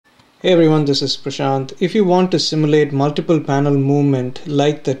Hey everyone, this is Prashant. If you want to simulate multiple panel movement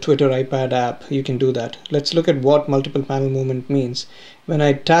like the Twitter iPad app, you can do that. Let's look at what multiple panel movement means. When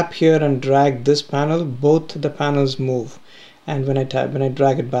I tap here and drag this panel, both the panels move. And when I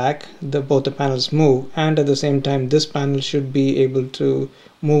drag it back, both the panels move, and at the same time this panel should be able to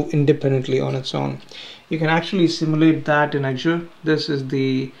move independently on its own. You can actually simulate that in Azure. This is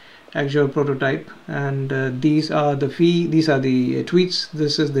the Azure prototype, and these are the tweets.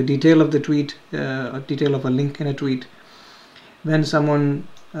 This is the detail of the tweet, a detail of a link in a tweet. When someone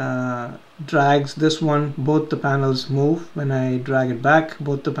drags this one, both the panels move. When I drag it back,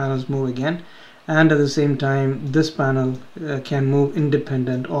 both the panels move again, and at the same time this panel can move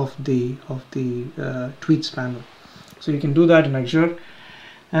independent of the tweets panel. So you can do that in Azure,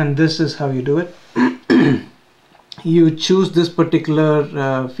 and this is how you do it. You choose this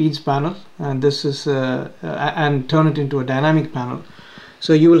particular feeds panel, and this is and turn it into a dynamic panel.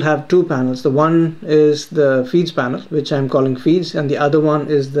 So you will have two panels. The one is the feeds panel, which I'm calling feeds, and the other one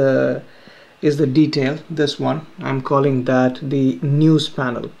is the detail. This one I'm calling that the news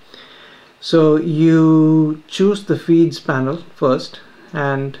panel. So you choose the feeds panel first,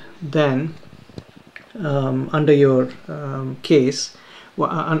 and then under your case,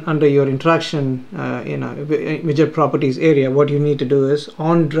 under your interaction widget properties area, what you need to do is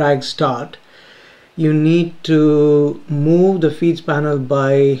on drag start, you need to move the feeds panel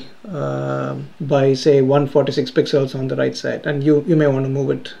by say 146 pixels on the right side, and you may want to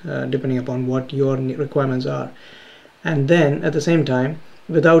move it depending upon what your requirements are. And then at the same time,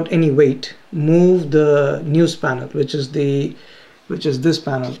 without any weight, move the news panel, which is this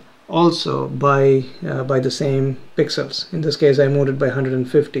panel, also by the same pixels. In this case I moved it by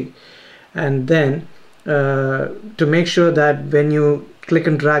 150, and then to make sure that when you click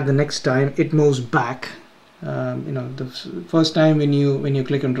and drag the next time, it moves back. The first time when you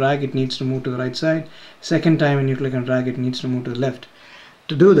click and drag, it needs to move to the right side. Second time when you click and drag, it needs to move to the left.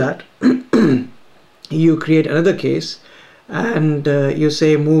 To do that, you create another case, and you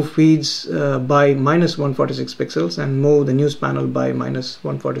say move feeds by minus 146 pixels and move the news panel by minus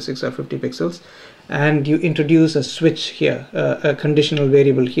 146 or 50 pixels, and you introduce a switch here, a conditional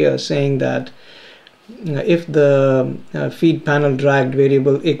variable here, saying that if the feed panel dragged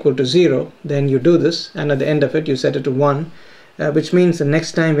variable equal to 0, then you do this, and at the end of it you set it to 1, which means the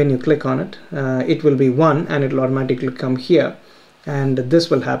next time when you click on it, it will be 1 and it will automatically come here. And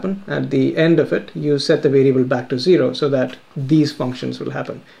this will happen. At the end of it, you set the variable back to 0 so that these functions will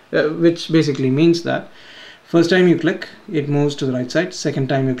happen, which basically means that first time you click, it moves to the right side, second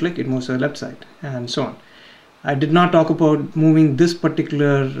time you click, it moves to the left side, and so on. I did not talk about moving this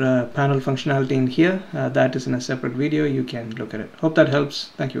particular panel functionality in here. That is in a separate video. You can look at it. Hope that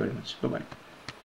helps. Thank you very much. Bye-bye.